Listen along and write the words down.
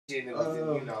shit, and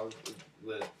you know,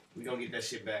 look, we gonna get that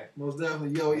shit back. Most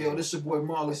definitely. Yo, this your boy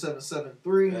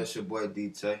Marley773. That's your boy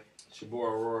D-Tay. It's your boy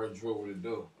Aurora Drew, what it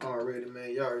do? Already,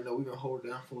 man. Y'all already know we gonna hold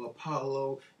down for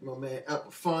Apollo. My man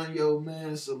Ep.52,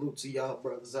 man. Salute to y'all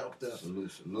brothers out there.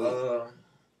 Salute.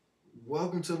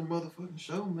 Welcome to the motherfucking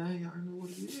show, man. Y'all already know what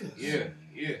it is.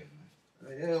 Yeah.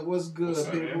 Yeah, what's good, What's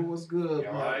up, people? man? What's good,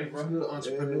 Y'all man? alright, What's bro? good,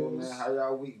 entrepreneurs? Man, how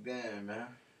y'all week been, man?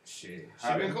 Shit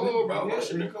been cool, bro. Yeah,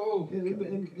 Shit been cool.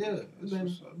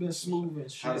 It's been smooth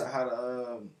and shit.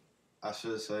 I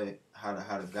should say how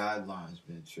the guidelines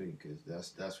been treated,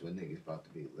 because that's what niggas about to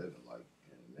be living like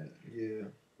in a minute.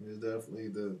 Yeah, it's definitely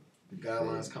the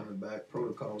guidelines coming back,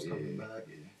 protocols coming back.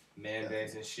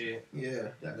 Mandates and shit. Yeah,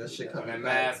 that shit Put coming that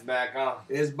back. mask back on.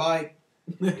 It's bike.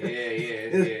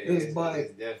 It's bike.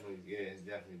 It's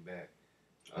definitely back.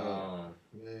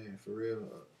 Man, for real.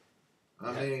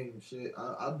 I mean, shit.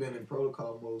 I've been in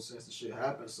protocol mode since the shit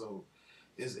happened, so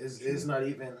it's not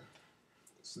even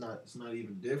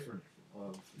different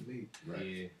for me. Right.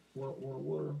 Yeah. Want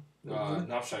water? No,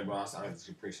 I'm sorry, bro. I just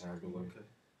appreciate it.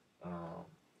 Okay.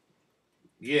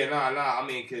 I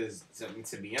mean, cause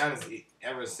to be honest,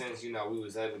 ever since we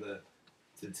was able to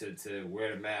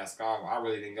wear the mask off, I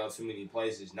really didn't go too many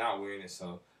places not wearing it.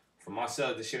 So for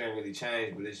myself, the shit ain't really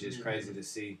changed, but it's just crazy to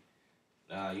see,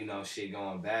 shit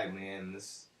going back, man.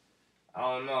 I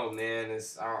don't know, man.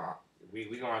 We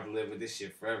gonna have to live with this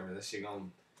shit forever. This shit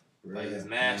gonna this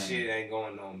mask shit ain't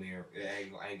going nowhere. It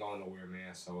ain't going nowhere,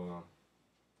 man. So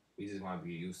we just gonna have to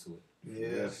get used to it.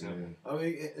 Yeah, I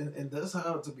mean, and that's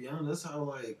how, to be honest, that's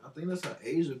how, I think that's how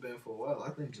Asia been for a while. I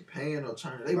think Japan or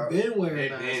China, they've been wearing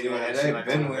masks. They've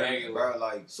been wearing it,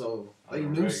 bro. So they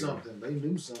knew something.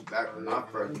 Back when I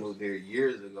first moved here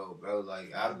years ago, bro.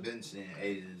 I've been seeing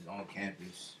Asians on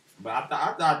campus. But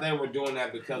I thought they were doing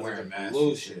that because of the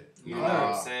pollution. You know what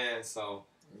I'm saying? So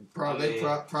probably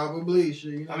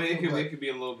shit. It could be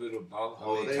a little bit of both. The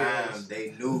whole time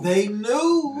they knew. They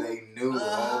knew the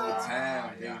whole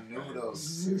time. They knew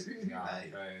those.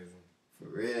 For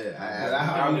real.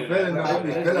 I be feeling like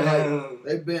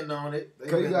they've been on it.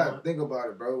 Cause you gotta think about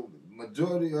it, bro.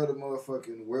 Majority of the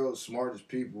motherfucking world's smartest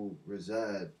people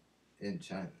reside in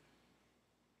China.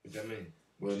 What that mean?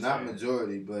 Well, not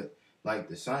majority, but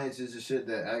the scientists and shit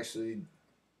that actually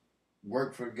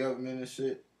work for the government and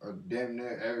shit are damn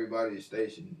near everybody is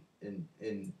stationed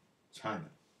in China.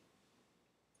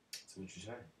 So what you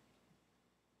saying?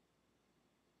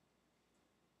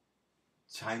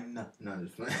 China. No,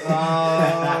 just playing.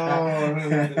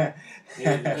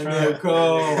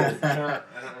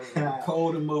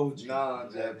 Cold emoji. No,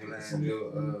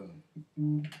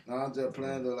 I'm just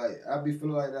playing though. I be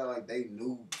feeling like that. They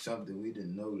knew something we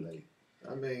didn't know.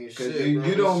 I mean, because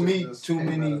you don't meet too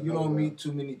many. You don't meet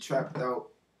too many trapped out,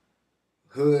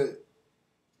 hood,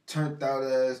 turned out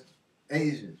ass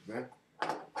Asians, man.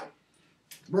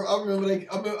 Bro, I remember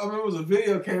it was a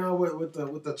video came out with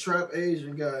the trap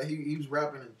Asian guy. He was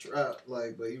rapping in trap, but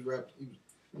he rapped.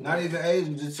 Not even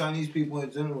Asian, just Chinese people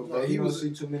in general. But he don't see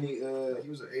too many. He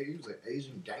was an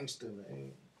Asian gangster,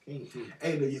 man.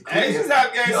 Hey, the Yakuza. Asians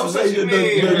have gangsters.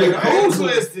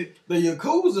 The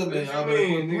Yakuza, man. I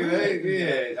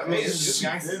mean, it's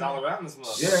gangsters all around this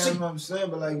motherfucker. Yeah, that's what I'm saying.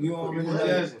 But you don't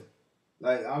really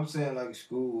I'm saying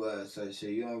school such shit.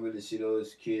 You don't really see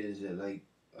those kids that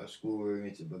are school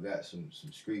oriented but got some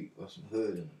street or some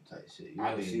hood in them type shit.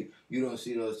 You don't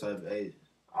see those type of Asians.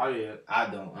 Oh yeah, I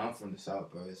don't. I'm from the South,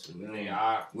 bro. So we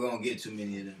don't get too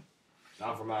many of them.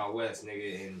 I'm from out west,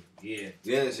 nigga, and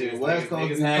see, West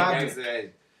Coast is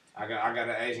poppin'. I got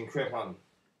an Asian crip on me.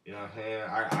 You know what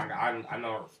I'm saying? I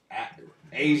know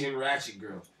Asian ratchet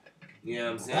girl. You know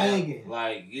what I'm saying?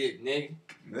 Nigga.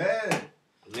 Yeah.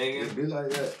 Nigga. It be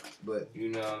like that, but you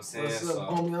know what I'm saying? What's up,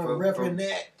 homie? I'm repping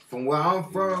that. From where I'm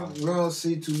from, we don't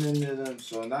see too many of them.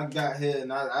 So when I got here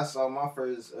and I saw my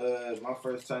first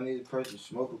Chinese person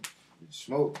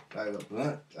smoke a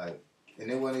blunt, and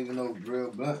it wasn't even no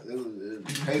real blunt. It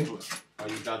was paper. Oh,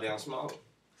 you thought they don't smoke?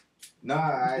 Nah,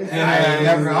 I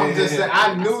never. I'm just saying.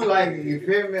 I knew, you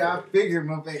feel me? I figured,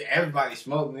 everybody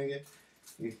smoke, nigga.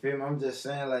 You feel me? I'm just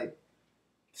saying,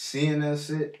 seeing that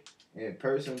shit in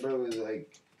person, bro, is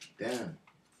damn.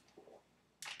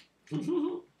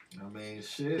 I mean,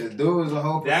 shit. The dude was a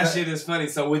whole. That shit is funny.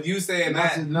 So with you saying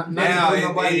that, now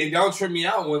it don't trip me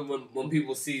out when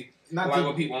people see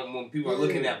when people are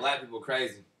looking at black people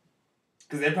crazy,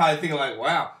 because they're probably thinking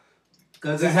wow,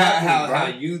 because that's how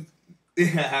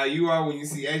you are when you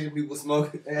see Asian people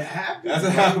smoking. It happens.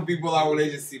 That's how people are when they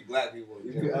just see black people.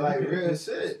 Real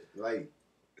shit.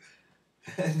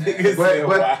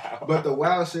 But the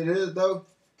wild shit is though,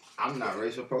 I'm not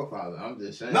racial profiling. I'm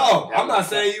just saying. No, I'm not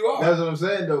saying you are. That's what I'm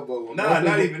saying though. But when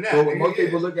not even that. But when most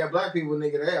people look at black people,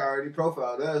 nigga, they already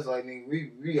profiled us. Like,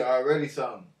 nigga, we already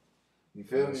something. You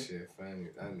feel me? Shit, funny.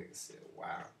 That nigga said,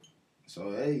 "Wow."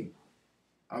 So hey,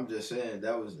 I'm just saying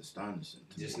that was astonishing.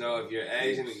 Just know if you're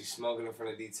Asian and you're smoking in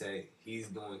front of DT, he's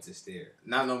going to stare.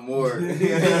 Not no more.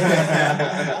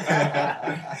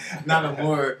 Not no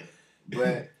more.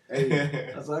 But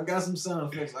hey, so I got some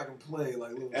sound effects I can play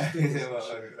like little sticks.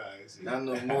 Not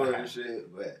no more and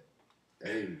shit. But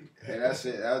hey, that's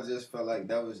it. I just felt like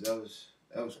that was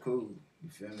cool. You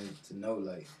feel me? To know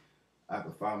like I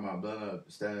could fire my blunt up,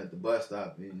 standing at the bus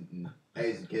stop, and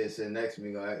Asian kid sitting next to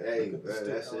me, go, "Hey, bro,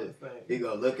 that's it." He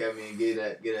gonna look at me and get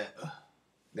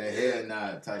that head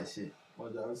nod type shit.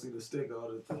 Well, y'all see the stick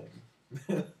all the time.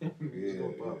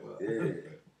 Yeah.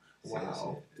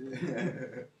 Wow.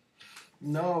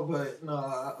 No,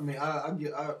 I mean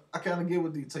I kind of get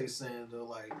what DT's saying though,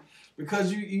 like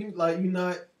because you like you're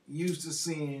not used to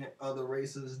seeing other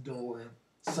races doing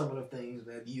some of the things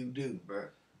that you do, bro.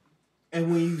 And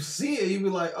when you see it, you be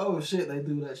like, "Oh shit, they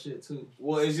do that shit too."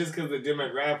 Well, it's just because of the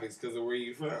demographics, because of where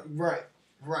you from. Right.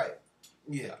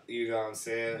 Yeah. You know what I'm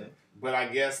saying? Yeah. But I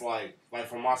guess like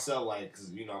for myself, like,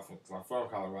 cause you know, I'm from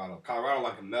Colorado. Colorado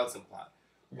like a melting pot.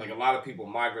 Like a lot of people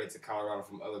migrate to Colorado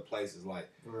from other places. Like,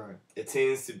 right. It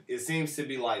seems to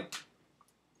be like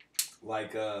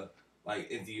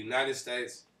if the United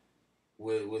States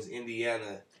was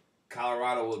Indiana,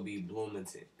 Colorado would be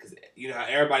Bloomington, because you know how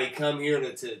everybody come here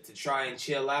to try and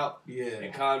chill out,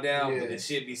 and calm down, but the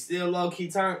shit be still low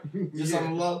key turn, just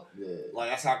on the low. Yeah. Like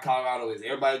that's how Colorado is.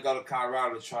 Everybody go to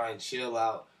Colorado to try and chill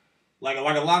out. Like a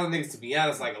lot of niggas, to be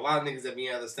honest, like a lot of niggas that be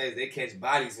in other states, they catch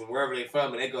bodies and wherever they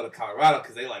from, and they go to Colorado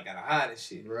because they like gotta hide and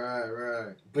shit.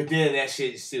 Right. But then that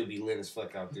shit still be lit as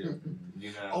fuck out there.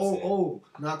 You know. Oh,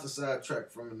 not to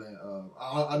sidetrack from that.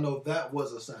 I know that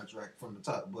was a sidetrack from the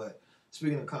top, but.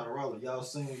 Speaking of Colorado, y'all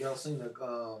seen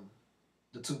the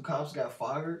two cops got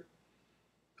fired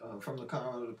from the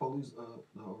Colorado police, the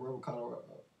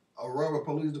Aurora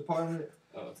Police Department.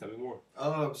 Tell me more.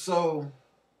 So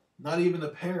not even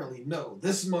apparently, no,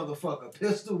 this motherfucker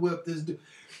pistol whipped this dude.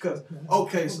 Cause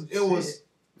okay, so it was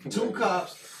two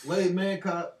cops, lady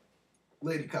cop.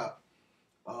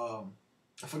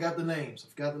 I forgot the names,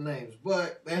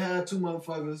 but they had three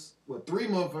motherfuckers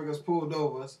pulled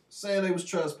over saying they was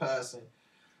trespassing.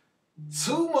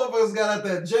 Two motherfuckers got out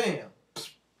that jam.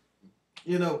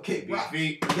 You know, kick rocks.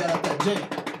 Got out that jam.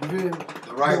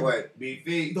 The right way. Beat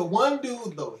feet. The one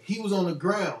dude, though, he was on the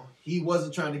ground. He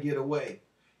wasn't trying to get away.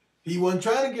 He was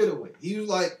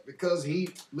like, because he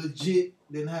legit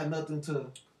didn't have nothing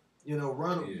to,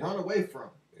 run away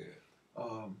from. Yeah.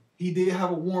 He did have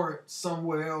a warrant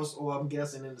somewhere else, or I'm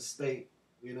guessing in the state,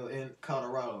 in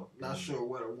Colorado. Not sure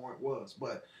what a warrant was,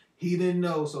 but he didn't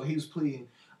know, so he was pleading,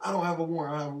 I don't have a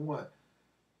warrant.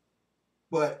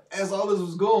 But as all this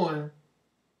was going,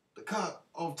 the cop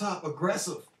on top,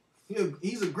 aggressive.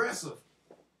 He's aggressive.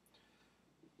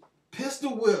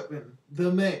 Pistol whipping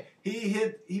the man.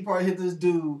 He probably hit this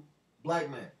dude,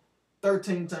 black man,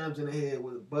 13 times in the head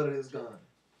with the butt of his gun.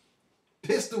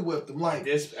 Pistol whipped him like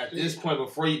at this point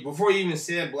before you even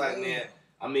said black man.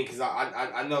 I mean, because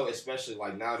I know, especially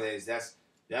like nowadays, that's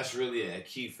really a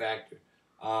key factor.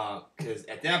 Because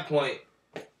at that point,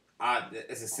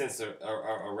 it's a sense of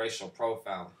a racial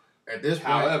profile. At this point,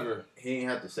 however, he didn't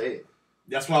have to say it.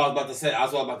 That's what I was about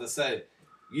to say.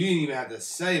 You didn't even have to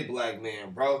say black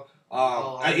man, bro.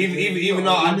 Even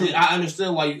though I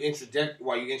understood why you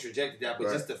interjected that,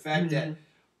 but just the fact that,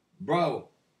 bro.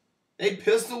 They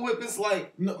pistol whip. It's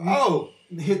like,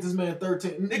 hit this man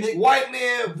 13. White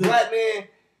man, black man,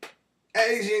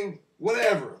 Asian,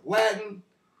 whatever, Latin,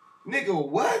 nigga,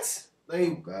 what? They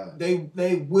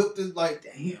whipped it like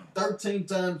 13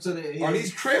 times to the head. Are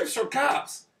these Crips or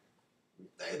cops?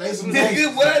 They some nigga,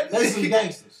 gangsters. what? They some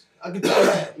gangsters. I can tell you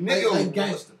that. Nigga, they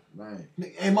gangster. Man.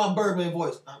 In my Birdman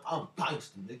voice, I'm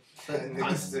gangster, nigga.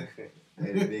 Gangster.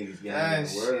 They the biggest gang in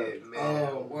the world. Shit,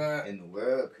 man. What? In the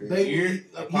world, crazy.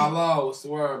 Apollo, what's the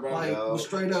word, bro? Like, was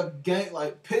straight up gang,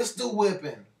 like pistol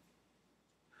whipping.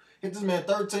 Hit this man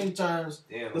 13 times.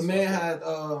 Damn, the man had,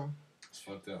 it's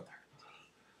fucked up.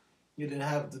 You didn't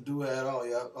have to do it at all,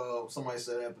 yeah. Somebody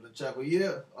said that in the chat,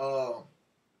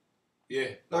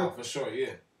 but for sure,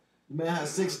 yeah. The man had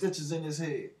 6 stitches in his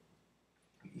head.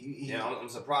 I'm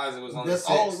surprised it was only that's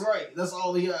 6. All right. That's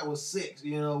all he had was 6.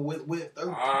 With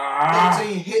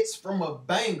 13 hits from a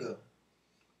banger.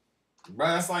 Bro,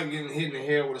 that's like getting hit in the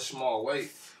head with a small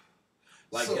weight.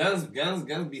 Like guns be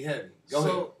heavy.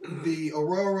 Go ahead. The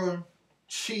Aurora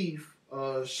chief,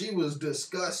 she was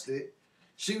disgusted.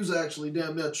 She was actually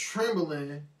damn near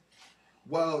trembling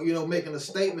while making a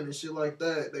statement and shit like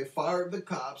that, they fired the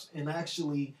cops and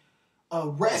actually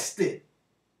arrested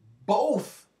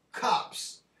both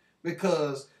cops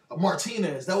because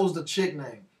Martinez, that was the chick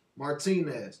name,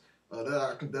 Martinez.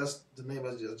 That's the name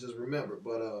I just remembered.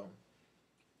 But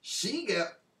she got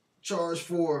charged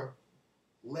for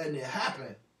letting it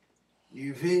happen.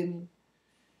 You feel me?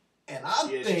 And I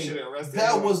think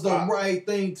that was the right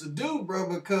thing to do, bro,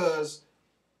 because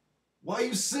why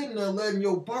you sitting there letting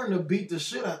your partner beat the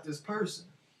shit out this person?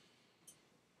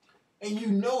 And you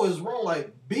know it's wrong.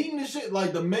 Like, beating the shit,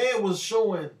 like, the man was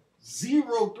showing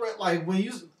zero threat. Like,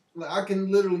 I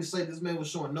can literally say this man was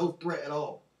showing no threat at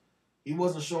all. He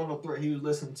wasn't showing no threat. He was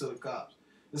listening to the cops.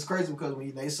 It's crazy because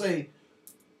when they say,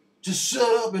 just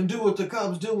shut up and do what the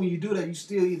cops do, when you do that, you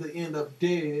still either end up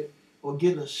dead or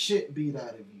getting the shit beat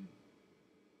out of you.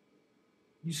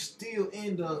 You still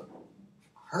end up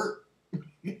hurt.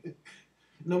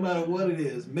 No matter what it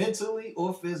is, mentally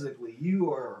or physically,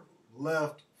 you are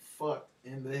left fucked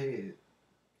in the head.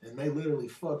 And they literally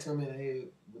fucked him in the head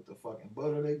with the fucking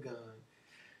butt of their gun.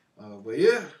 But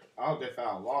yeah. I hope they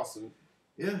filed a lawsuit.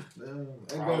 Yeah. They're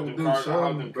going to do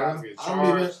something, bro.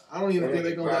 I don't even think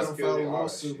they're going to let him file a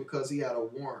lawsuit because he had a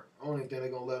warrant. I don't even think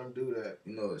they're going to let him do that.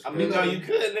 You know, I mean, no, you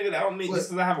could, nigga. That don't mean, just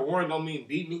because I have a warrant don't mean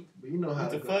beat me. But you know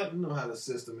how you know how the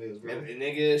system is, bro. And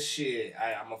nigga, shit,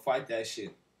 I'm going to fight that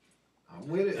shit. I'm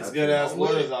with it. There's good ass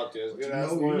lawyers out there. You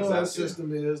know how the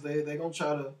system is. They gonna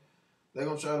try to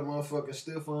motherfucking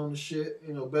stiff arm the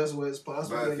shit. Best way as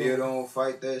possible. But if you don't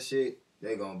fight that shit,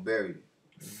 they gonna bury you.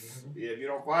 Mm-hmm. Yeah, if you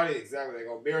don't fight it, exactly, they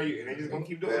gonna bury you, and they just gonna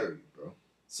keep doing it, bro.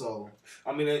 So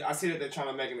I mean, I see that they're trying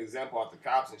to make an example out the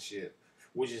cops and shit,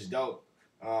 which is dope.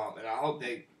 And I hope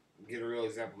they get a real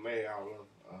example made. I don't know,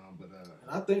 and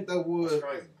I think that would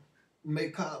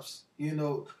make cops,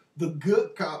 the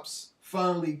good cops,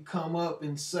 finally come up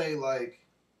and say, like,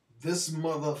 this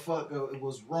motherfucker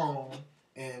was wrong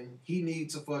and he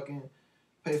needs to fucking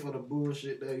pay for the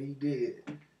bullshit that he did.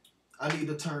 I need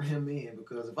to turn him in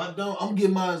because if I don't, I'm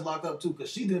getting mine locked up too because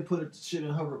she didn't put shit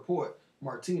in her report.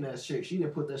 Martinez chick, she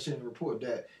didn't put that shit in the report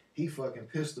that he fucking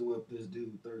pistol whipped this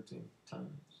dude 13 times.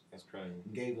 That's crazy.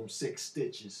 And gave him 6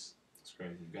 stitches. That's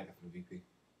crazy. You got that from the VP.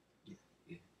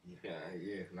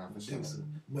 Yeah. Not for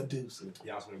Medusa.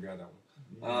 Yeah, I was gonna grab that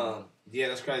one. Yeah,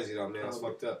 that's crazy though, man. That's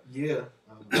fucked up. Yeah.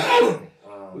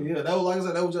 Yeah, that was, like I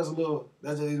said, that was just a little.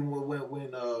 That's just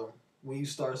when you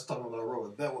start talking about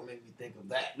road, that would make me think of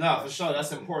that. No, for sure,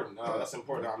 that's important. That's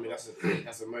important. I mean,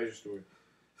 that's a major story.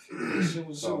 This shit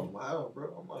was so wild,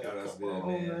 bro. I'm like, come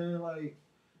on, man. Like,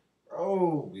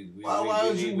 bro, why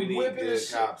is you whipping this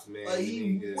shit? Cops, man. Like,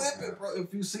 he whipping, bro.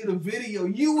 If you see the video,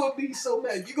 you would be so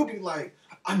mad. You gonna be like,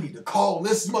 I need to call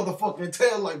this motherfucker and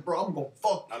tell, like, bro, I'm gonna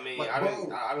fuck. I mean, like,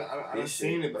 I've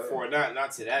seen it before,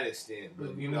 not to that extent, but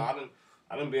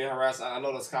I done been harassed. I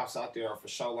know those cops out there are for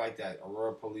sure like that.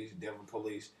 Aurora police, Denver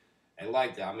police, and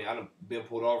like that. I mean, I done been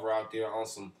pulled over out there on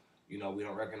some, we don't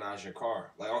recognize your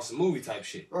car, like on some movie type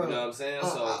shit. Right. You know what I'm saying?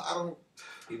 So I don't.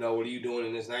 What are you doing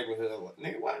in this neighborhood? Like,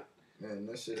 nigga, what? Man,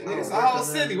 that shit. Nigga, it's a whole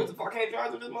city. What the fuck? I can't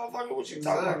drive through this motherfucker. What you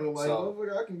talking about? Like,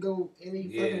 motherfucker, I can go any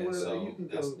fucking way that you can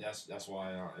go. That's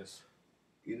why it's.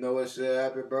 You know what should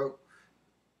happen, bro?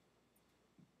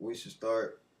 We should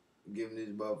start giving these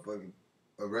motherfucking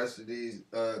arrested these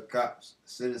cops,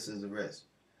 citizens arrest.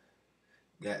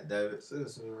 God damn it.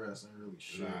 Citizen arrest ain't really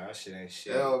shit. Nah, that shit ain't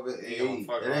shit. It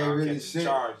ain't really shit.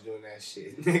 Charge doing that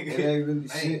shit. It ain't really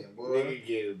shit, boy. Nigga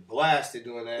get blasted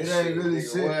doing that shit. It ain't really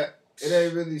shit. What? It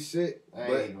ain't really shit.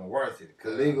 Ain't even worth it. The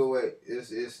legal way.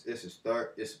 It's a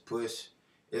start. It's a push.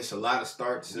 It's a lot of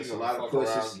starts. It's a lot of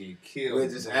pushes. We'll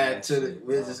just add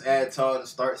to all the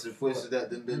starts and pushes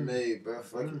that done been made, bro.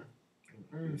 Fuck it.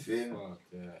 You feel me? Fuck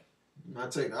that. I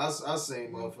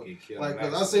seen motherfuckers like,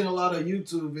 cause I seen a lot of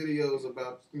YouTube videos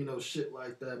about shit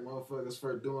like that. Motherfuckers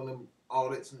for doing them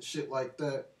audits and shit like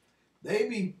that. They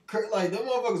be like them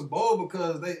motherfuckers bold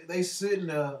because they sitting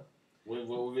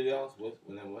What videos?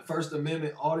 What? First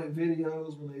Amendment audit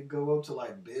videos when they go up to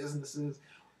like businesses.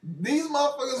 These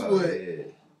motherfuckers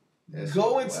would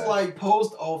go into like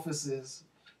post offices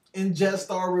and just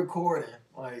start recording.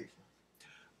 Like,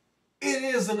 it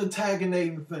is an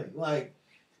antagonating thing. Like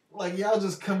y'all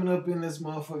just coming up in this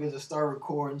motherfucker just start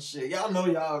recording shit. Y'all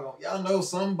know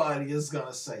somebody is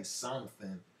gonna say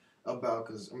something about.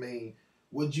 Cause I mean,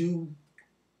 would you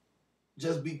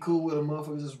just be cool with a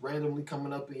motherfucker just randomly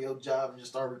coming up in your job and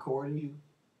just start recording you?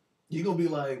 You gonna be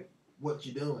like, what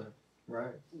you doing,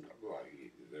 right? Like,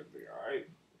 is everything all right?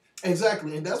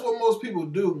 Exactly, and that's what most people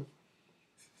do.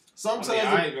 Sometimes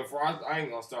I ain't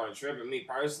gonna start tripping. Me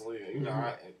personally,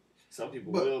 some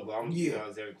people will, but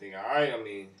is everything all right? I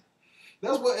mean,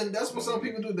 That's what some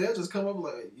people do. They'll just come up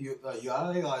like, you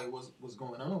alright? Like, what's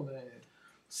going on, man?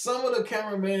 Some of the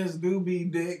cameramans do be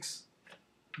dicks,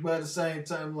 but at the same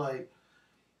time, like,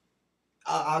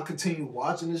 I'll continue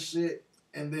watching this shit,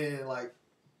 and then, like,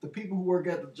 the people who work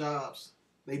at the jobs,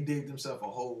 they dig themselves a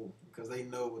hole because they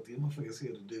know what these motherfuckers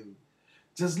here to do.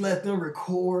 Just let them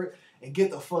record and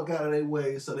get the fuck out of their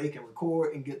way so they can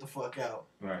record and get the fuck out.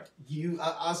 Right.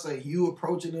 I say you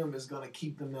approaching them is going to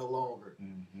keep them there longer.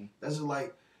 Mm-hmm. That's just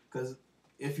like, because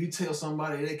if you tell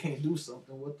somebody they can't do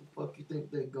something, what the fuck you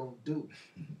think they're going to do?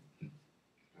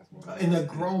 And a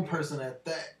grown person at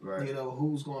that, right. You know,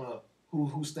 who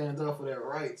stands up for their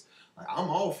rights. Like, I'm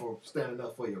all for standing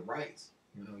up for your rights.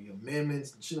 You know, your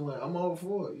amendments and shit like I'm all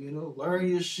for it. You know, learn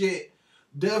your shit.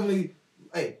 Definitely,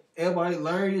 hey, everybody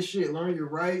learn your shit. Learn your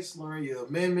rights. Learn your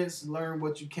amendments. Learn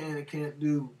what you can and can't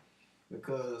do.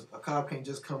 Because a cop can't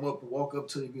just come up and walk up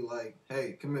to you and be like,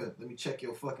 hey, come here, let me check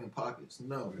your fucking pockets.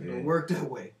 No, it don't work that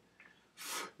way.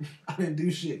 I didn't do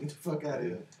shit. Get the fuck out of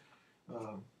here.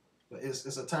 But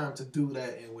it's a time to do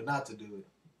that and when not to do it.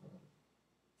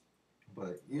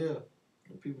 But yeah,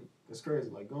 people, it's crazy.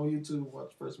 Like, go on YouTube,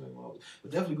 watch First Amendment Office.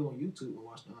 But definitely go on YouTube and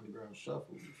watch the Underground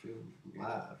Shuffle. You feel me?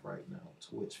 Live right now.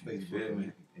 Twitch,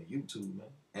 Facebook, and YouTube,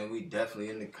 man. And we definitely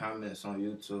in the comments on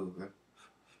YouTube, man.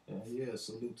 And yeah,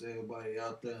 salute to everybody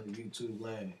out there in the YouTube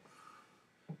land.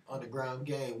 Underground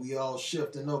Game, we all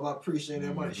shifting over. I appreciate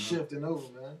everybody shifting over,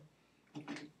 man.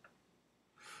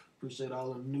 Appreciate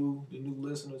all the new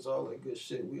listeners, all that good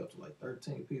shit. We up to like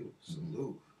 13 people.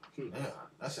 Salute. Man,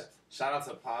 that's it. Shout out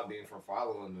to Podbean for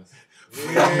following us.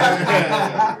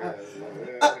 Right.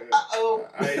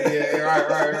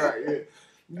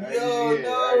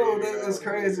 That's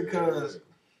crazy because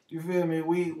you feel me.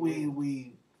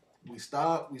 We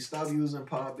stopped using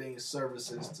Podbean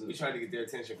services. We tried to get their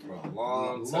attention for a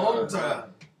long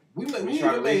time. We tried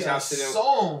to reach out to them.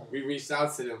 Song. We reached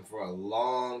out to them for a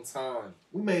long time.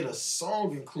 We made a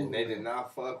song including. And they did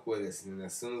not fuck with us. And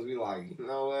as soon as we like, you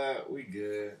know what, we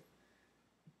good.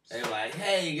 They like,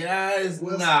 hey guys,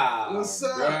 what's up?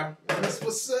 Bruh.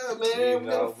 What's up, man? We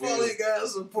gotta follow you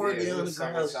guys, support the Underground. We've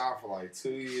been with y'all for like 2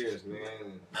 years,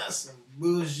 man. That's some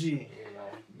bullshit. You know,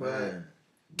 but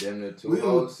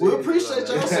we appreciate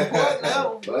y'all support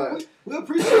now. We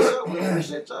appreciate y'all. We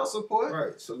appreciate y'all support.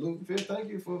 Right. Salute. Thank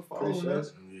you for following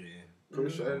us. Yeah.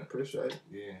 Appreciate it.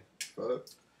 Yeah. Fuck.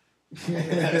 But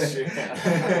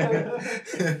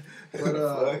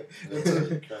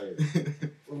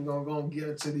we're gonna get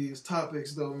into these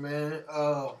topics though, man.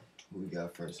 Who we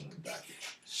got first on the docket?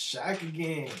 Shaq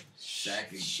again.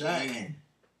 Shaq.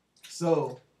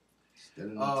 So, still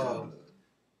in the tablet.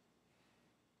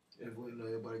 If we know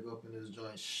everybody go up in this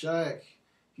joint, Shaq,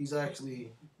 he's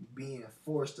actually being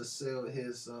forced to sell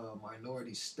his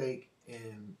minority stake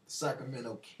in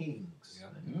Sacramento Kings.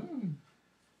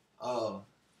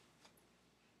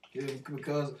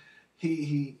 Because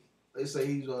they say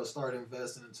he's started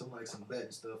investing into like some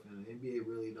betting stuff, and the NBA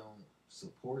really don't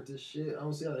support this shit. I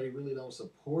don't see how they really don't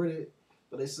support it,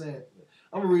 but they saying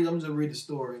I'm just read the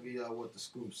story and give y'all what the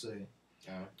scoop say.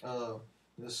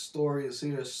 This story is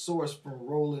here, sourced from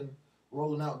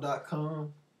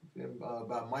rollingout.com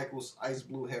by Michael's Ice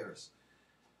Blue Harris.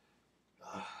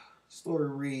 Story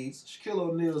reads, Shaquille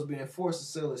O'Neal is being forced to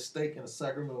sell his stake in the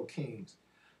Sacramento Kings,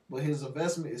 but his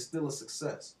investment is still a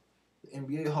success. The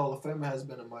NBA Hall of Famer has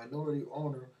been a minority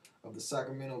owner of the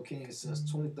Sacramento Kings since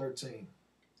 2013,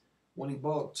 when he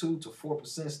bought 2 to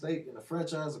 4% stake in the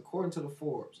franchise, according to the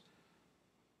Forbes.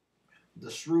 The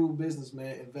shrewd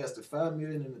businessman invested $5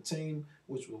 million in the team,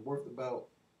 which was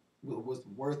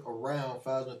worth around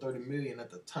 $530 million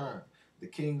at the time. The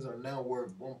Kings are now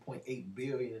worth $1.8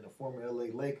 billion, and the former LA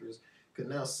Lakers could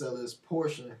now sell his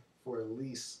portion for at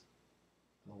least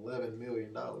 $11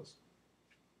 million.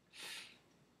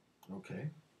 Okay,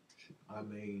 I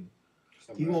mean,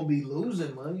 he won't be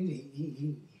losing money.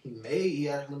 He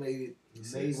actually made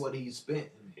what he spent.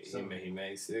 He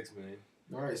made $6 million.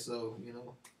 All right, so you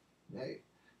know. Hey,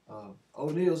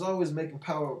 O'Neal's always making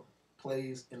power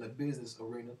plays in the business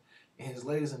arena, and his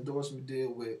latest endorsement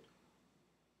deal with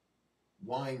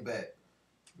WinBet.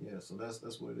 Yeah, so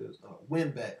that's what it is.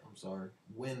 WinBet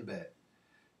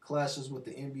clashes with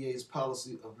the NBA's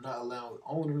policy of not allowing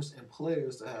owners and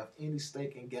players to have any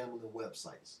stake in gambling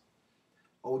websites.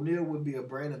 O'Neal would be a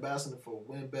brand ambassador for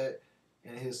WinBet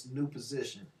in his new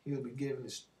position. He will be giving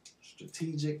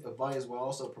strategic advice while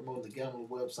also promoting the gambling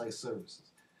website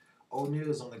services. O'Neal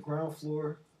is on the ground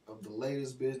floor of the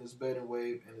latest business betting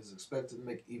wave and is expected to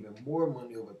make even more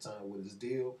money over time with his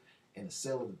deal, and the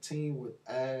sale of the team will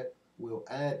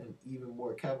add even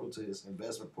more capital to his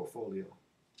investment portfolio.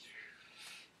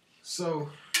 So,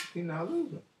 He not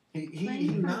losing. He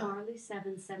not. Marley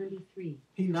 773.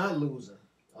 He not losing.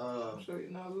 I'm sure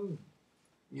he's not losing.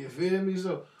 You feel me?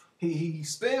 So he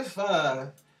spent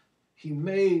 5. He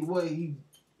made what he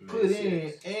put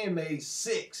in and made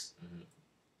 6.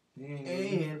 Mm-hmm.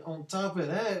 And on top of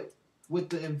that, with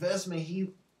the investment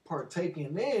he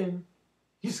partaking in,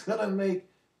 he's gonna make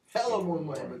hella more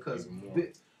money because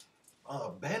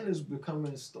betting is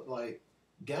becoming like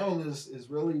gambling is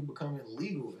really becoming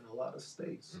legal in a lot of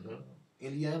states. Mm-hmm.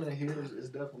 Indiana here is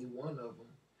definitely one of them.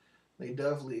 They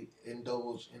definitely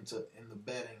indulge in the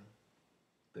betting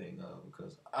thing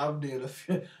because I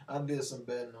did some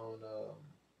betting on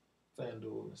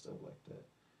FanDuel and stuff like that.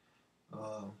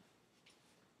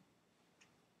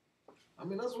 I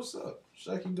mean, that's what's up.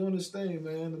 Shaq doing his thing,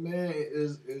 man. The man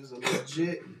is a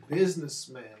legit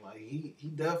businessman. Like he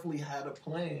definitely had a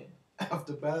plan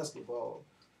after basketball.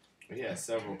 He had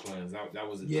several plans. That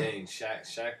was the thing.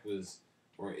 Shaq was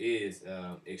or is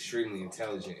extremely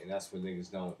intelligent, and that's what niggas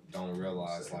don't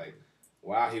realize. Like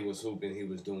while he was hooping, he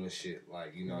was doing shit.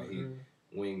 Like he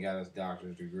went and got his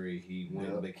doctor's degree. He went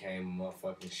and became a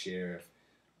motherfucking sheriff.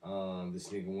 This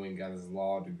nigga went and got his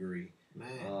law degree.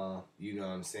 Man. You know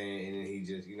what I'm saying? And then he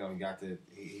just, he got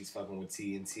he's fucking with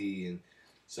TNT. And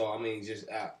so, I mean, just,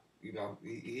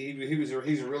 he's a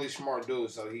really smart dude.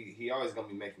 So he always going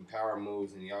to be making power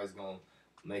moves and he always going to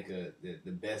make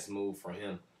the best move for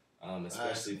him,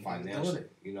 especially financially.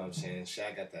 You know what I'm saying?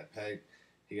 Shaq got that peg.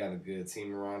 He got a good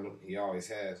team around him. He always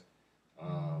has.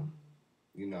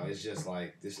 It's just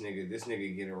like this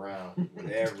nigga get around with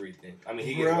everything. I mean,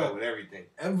 he get away with everything.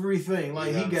 Everything.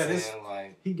 Like he got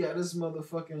his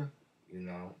motherfucking.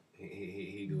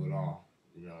 He do it all.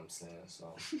 You know what I'm saying?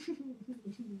 So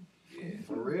yeah,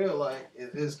 for real. Like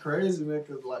it's crazy, man.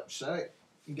 Cause like Shaq,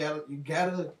 you gotta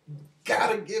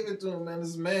give it to him, man.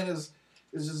 This man is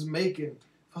just making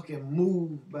fucking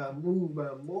move by move by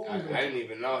move. I didn't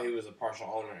even know he was a partial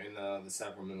owner in the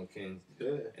Sacramento Kings.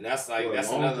 Yeah. And that's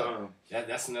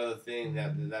another thing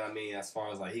that I mean as far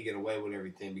as like he get away with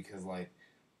everything because like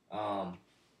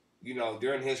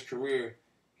during his career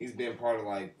he's been part of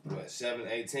like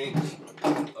 7-8 teams.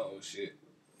 Oh shit.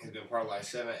 He's been part of like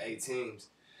 7-8 teams.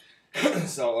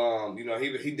 So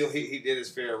he did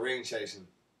his fair ring chasing.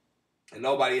 And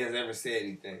nobody has ever said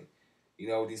anything.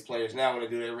 With these players now when they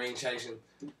do their ring chasing,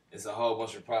 it's a whole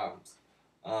bunch of problems.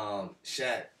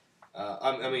 Shaq,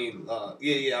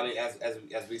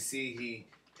 as we see, he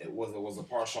was a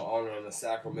partial owner in the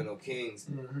Sacramento Kings.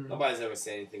 Mm-hmm. Nobody's ever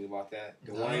said anything about that.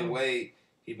 Dwayne Wade,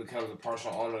 he becomes a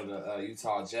partial owner of the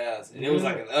Utah Jazz, and it was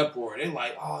like an uproar. They're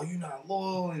like, "Oh, you're not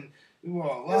loyal," and we were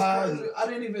all live. I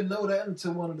didn't even know that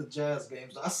until one of the Jazz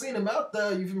games. I seen him out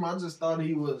there. You feel me? I just thought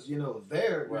he was,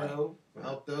 there. Right.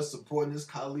 Out there supporting his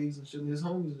colleagues and shit, his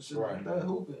homies and shit like that,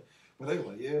 hooping. But they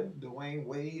were like, yeah, Dwayne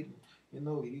Wade,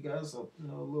 you guys are,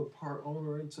 a little part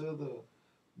owner into the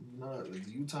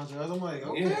Utah Jazz. I'm like,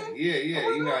 okay.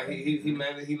 Yeah. He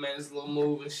made his little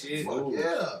move and shit.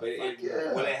 Yeah.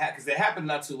 But because it happened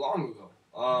not too long ago.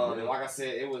 And like I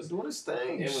said, it was doing his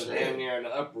thing. It was damn near an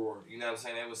uproar. You know what I'm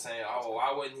saying? They was saying, oh,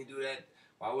 why wouldn't he do that?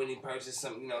 Why wouldn't he purchase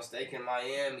some, stake in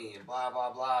Miami and blah,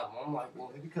 blah, blah. I'm like,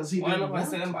 well, because he why didn't nobody want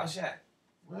saying to. about Shaq?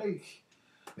 Like,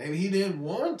 maybe he didn't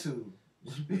want to.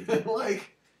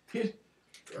 Like, did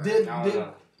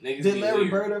Larry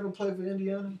Bird ever play for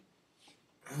Indiana?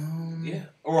 Yeah.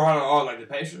 Or like the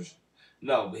Pacers?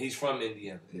 No, but he's from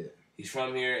Indiana. Yeah. He's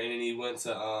from here, and then he went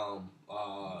to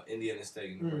Indiana State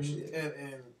University.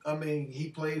 And I mean, he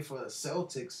played for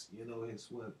Celtics, his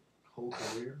whole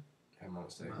career. If I'm not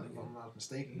mistaken. If I'm not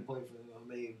mistaken, he played for. I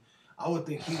mean, I would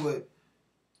think he would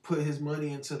put his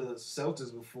money into the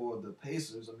Celtics before the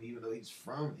Pacers. I mean, even though he's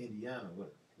from Indiana,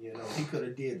 but he could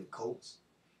have did the Colts.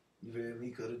 You feel me?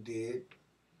 He could have did,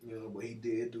 what he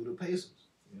did do the Pacers.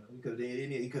 He could have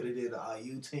did He could have did the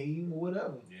IU team or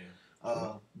whatever.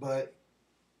 Yeah. But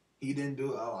he didn't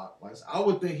do it. I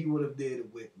would think he would have did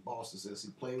it with Boston since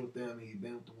he played with them. He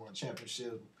been with them on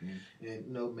championship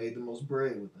and made the most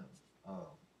bread with them.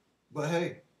 But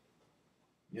hey,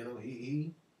 he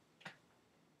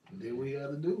did what he had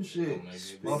to do. Shit,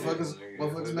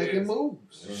 motherfuckers making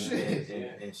moves. Shit.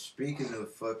 And speaking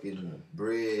of fucking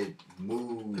bread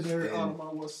moves,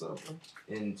 what's up, man?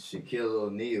 And Shaquille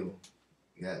O'Neal,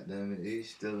 goddamn it, he's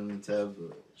still in the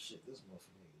tabloid. Shit, this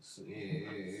motherfucker is sick.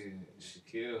 Yeah.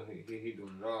 Shaquille, he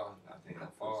doing it all. I think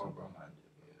he'll fall, bro. Yeah,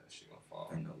 that shit gonna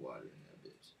fall. Ain't no water in that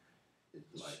bitch.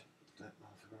 It's like that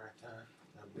motherfucker right there.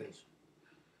 That bitch.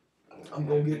 I'm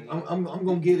gonna get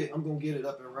it. I'm gonna get it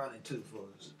up and running too for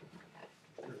us.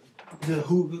 The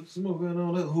hookah, smoking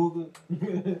on that hookah.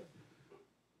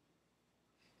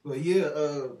 But yeah,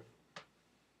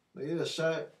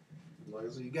 Shaq, Like,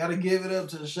 so you gotta give it up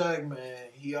to Shaq,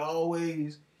 man. He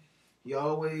always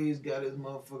got his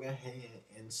motherfucking hand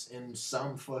in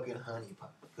some fucking honey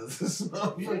pot. Cause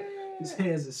his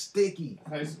hands are sticky.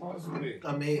 How you supposed to be?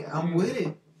 I mean, I'm with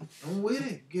it.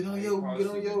 Get on your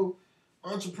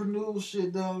entrepreneurial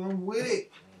shit, dog. I'm with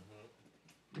it.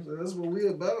 So that's what we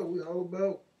about. We all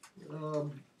about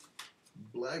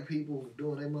black people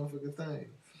doing their motherfucking thing.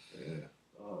 Yeah.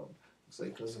 Say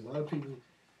because a lot of people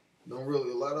don't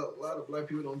really a lot of black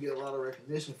people don't get a lot of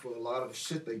recognition for a lot of the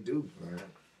shit they do. Right.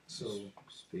 So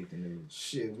speaking of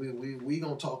shit, we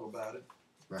gonna talk about it.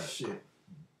 Right. Shit.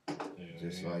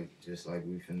 Just like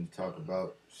we finna talk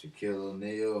about Shaquille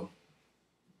O'Neal.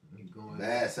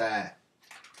 Bad side.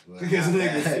 Well, You say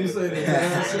the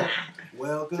bad side.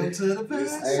 Welcome to the bad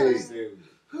side.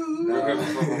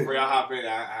 Before y'all hop in,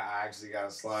 I actually got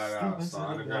to slide out. So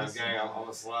Underground Gang, I'm going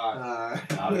to slide.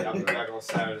 I'll be back on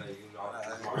Saturday,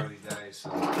 it's my early day. So.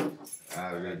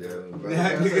 That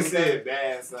nigga said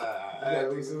bad side.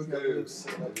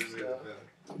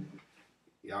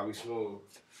 Y'all be smooth.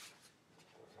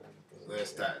 Let's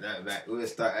start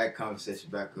that conversation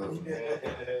back up.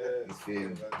 You feel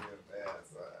me?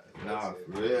 Nah, for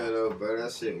real though, bro.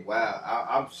 That shit, wow.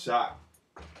 I'm shocked.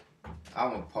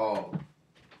 I'm appalled.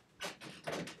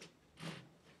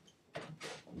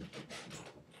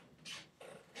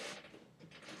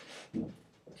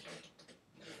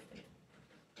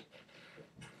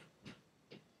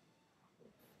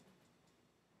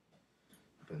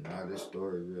 But nah, this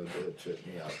story real good tripped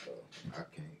me out though.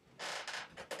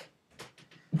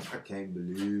 I can't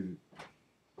believe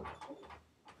it.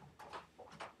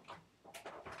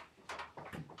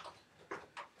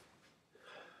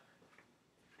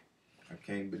 I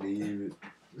can't believe it.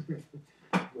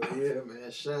 But yeah, man,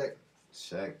 Shaq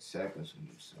on some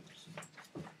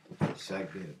Shaq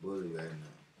being a bully right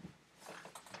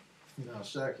now.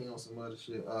 Shaq he on some other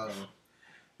shit.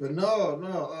 But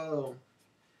no.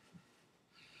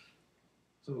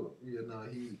 So yeah, no,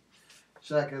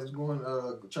 Shaq is going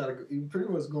he pretty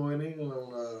much going in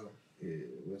on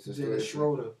what's the Dennis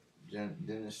Schroeder.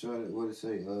 Dennis Schroeder, what it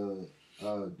say?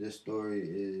 This story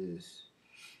is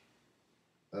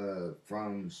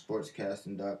from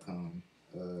sportscasting.com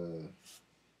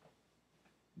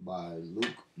by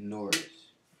Luke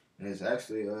Norris. And it's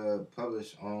actually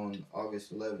published on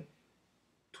August 11th,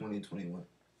 2021.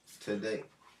 Today,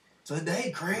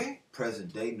 Craig?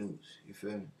 Present day news. You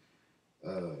feel me?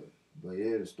 But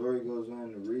yeah, the story goes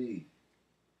on to read.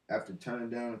 After turning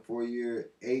down a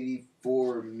 4-year,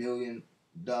 $84 million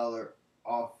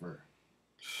offer.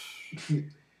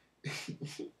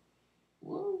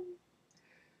 Whoa.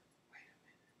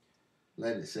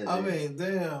 Let it set. I mean,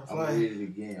 damn. I'm gonna read it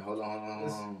again. Hold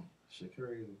on. Shit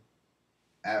crazy.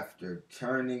 After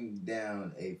turning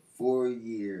down a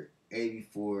 4-year,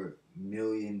 $84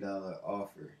 million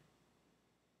offer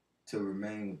to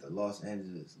remain with the Los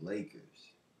Angeles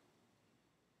Lakers.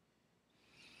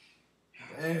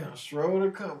 Damn,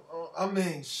 Schroeder, come on. I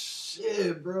mean,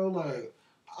 shit, bro. Like,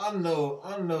 I know,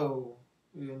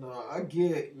 I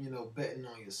get, betting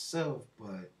on yourself,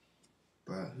 but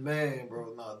man,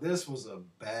 bro, no, this was a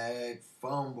bag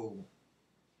fumble.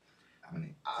 I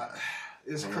mean,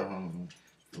 it's crazy.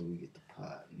 Before we get the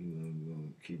pot, you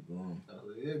gonna keep going.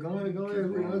 Yeah, go ahead. Go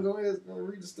ahead.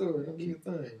 Read the story. Don't do your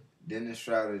thing. Dennis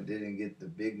Schroeder didn't get the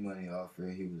big money offer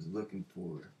he was looking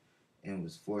for, and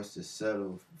was forced to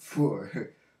settle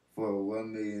for a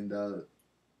 $1 million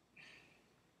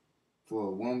for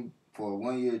a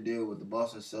 1-year deal with the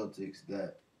Boston Celtics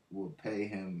that will pay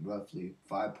him roughly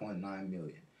 $5.9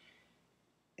 million.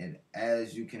 And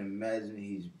as you can imagine,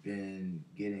 he's been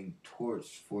getting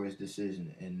torched for his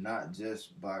decision, and not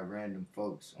just by random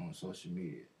folks on social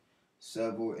media.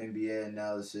 Several NBA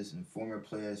analysts and former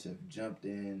players have jumped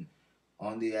in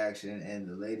on the action, and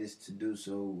the latest to do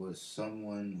so was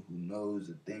someone who knows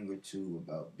a thing or two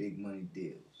about big money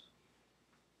deals.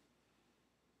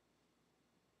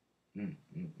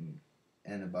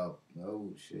 And about,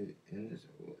 oh shit, and this,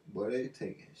 boy, they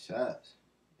taking shots.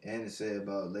 And it said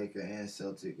about Laker and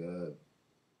Celtic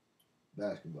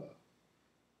basketball.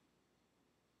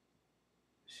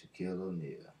 Shaquille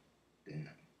O'Neal.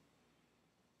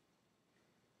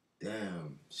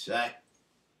 Damn, Shaq.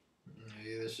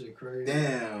 Yeah, that shit crazy.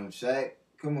 Damn, Shaq.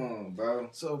 Come on, bro.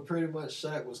 So pretty much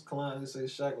Shaq was clowning. They say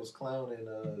Shaq was clowning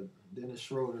Dennis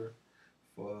Schroeder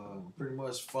for pretty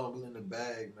much fumbling the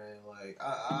bag, man. Like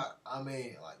I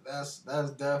mean, like that's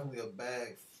definitely a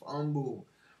bag fumble,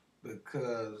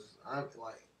 because I'm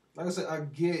like I said, I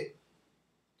get.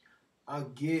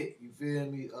 You feel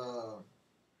me?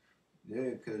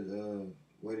 Yeah, cause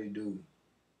what he do?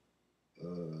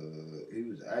 He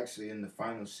was actually in the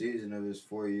final season of his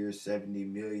 4-year,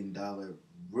 $70 million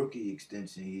rookie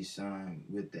extension he signed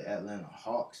with the Atlanta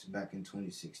Hawks back in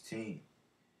 2016.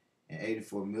 And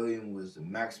 $84 million was the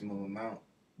maximum amount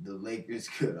the Lakers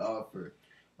could offer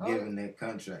given that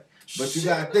contract. But you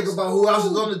gotta think about who else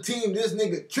is on the team. This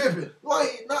nigga tripping.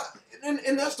 Like, not,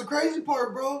 and that's the crazy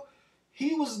part, bro.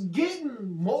 He was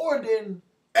getting more than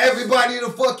everybody the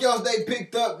fuck else they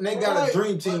picked up, and they got a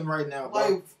dream team right now,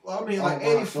 bro. Like, I mean, like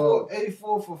 84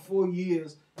 for 4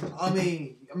 years. I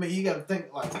mean, you got to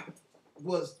think like,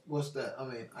 what's that? I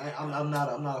mean, I'm not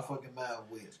a fucking math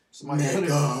whiz. Somebody put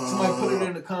it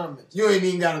in the comments. You ain't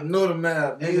even gotta know the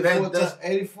math.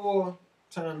 84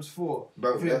 times 4.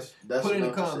 Bro, that's put in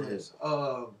the comments.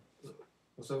 So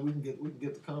we can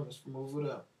get the comments from over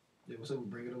there. Yeah, so we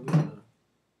bring it over here.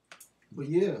 But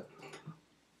yeah,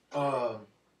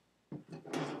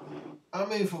 I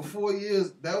mean, for 4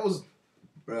 years, that was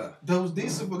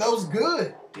decent, but that was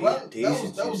good. Right?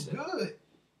 That was good.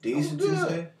 Decent, you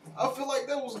say? I feel like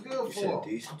that was good for him.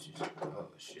 Decent, you say? Oh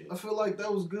shit. I feel like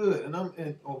that was good,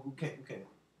 who can't?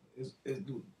 It's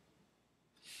dude.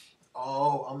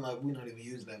 Oh, we're not even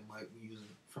using that mic. We using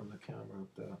it from the camera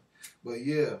up there. But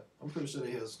yeah, I'm pretty sure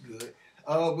that was good.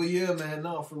 But yeah, man,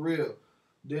 no, for real.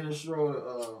 Dennis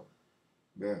Schroeder,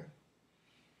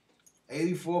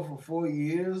 84 for 4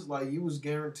 years. Like, you was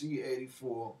guaranteed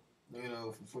 84,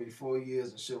 for 4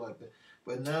 years and shit like that.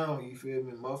 But now, you feel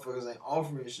me, motherfuckers ain't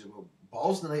offering shit. But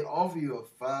Boston, they offer you a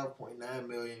 $5.9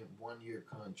 million 1-year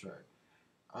contract.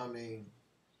 I mean,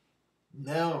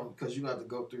 now, because you got to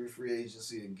go through free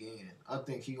agency again, I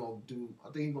think he gonna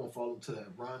fall into that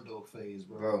Rondo phase,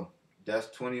 bro. Bro, that's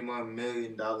 $21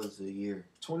 million a year.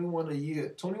 21 a year.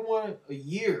 21 a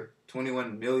year.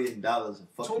 $21 million a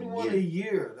fucking 21 year. a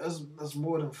year. That's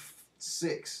more than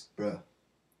 6. Bruh,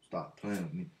 stop playing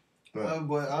with me. Bruh.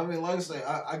 But I mean, like I say,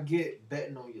 I get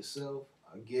betting on yourself.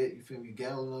 I get, you feel me,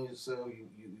 gambling on yourself. You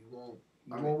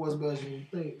want what's best and you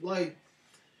think. Like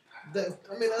that.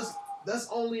 I mean, that's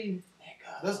only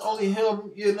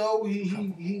him. You know,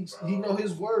 he know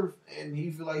his worth, and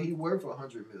he feel like he worth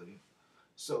 $100 million.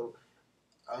 So,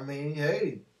 I mean,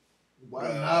 hey,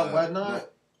 why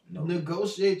not? No.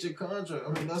 Negotiate your contract.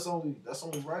 I mean, that's only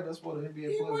right. That's what the NBA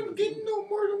players. He wasn't getting no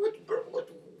more than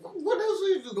what else are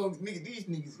you gonna nigga? These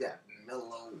niggas got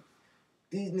mellow.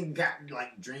 These niggas got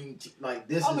like dream team. Like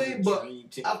this dream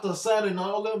team. After signing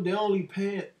all of them, they only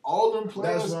paying all them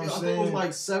players. That's what I'm saying. I think it was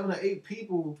like 7 or 8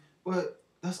 people, but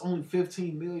that's only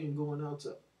 $15 million going out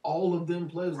to all of them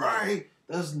players. Right.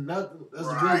 That's nothing. That's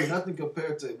really nothing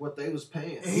compared to what they was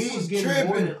paying. He was getting tripping.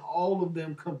 more than all of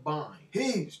them combined.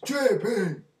 He's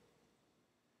tripping.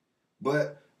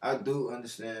 But I do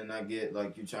understand. I get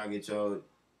like you trying to get your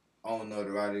own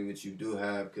notoriety, which you do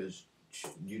have, because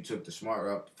you took the smart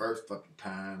route the first fucking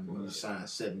time when you signed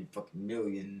 $70 fucking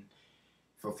million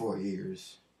for 4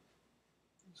 years.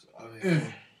 So, I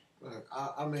mean,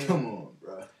 I mean, come on,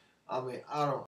 bro. I mean, I don't.